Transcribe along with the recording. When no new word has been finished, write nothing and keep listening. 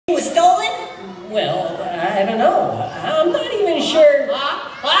I don't know. I'm not even sure.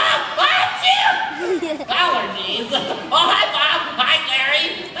 Allergies. Oh, hi, Bob. Hi,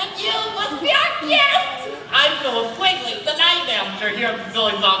 Larry. And you must be our guest. I'm Philip Quigley, the night manager here at the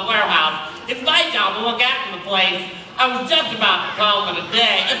Silly Song Warehouse. It's my job to look after the place. I was just about to call it a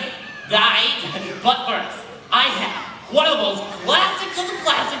day. Night. But first, I have one of those classics of the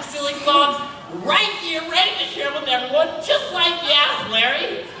classic silly songs right here, ready to share with everyone, just like you asked,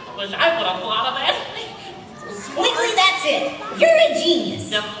 Larry. I wish I would have thought of it. Quigley, that's it. You're a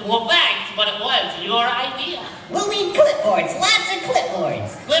genius. Well, thanks, but it was your idea. We'll need clipboards, lots of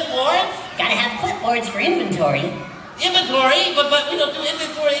clipboards. Clipboards? Gotta have clipboards for inventory. Inventory? But we don't do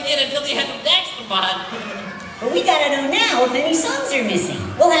inventory again until the end of next month. But we gotta know now if any songs are missing.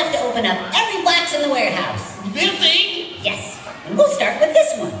 We'll have to open up every box in the warehouse. Missing? Yes, and we'll start with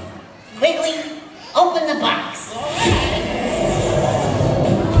this one. Quigley, open the box. All right.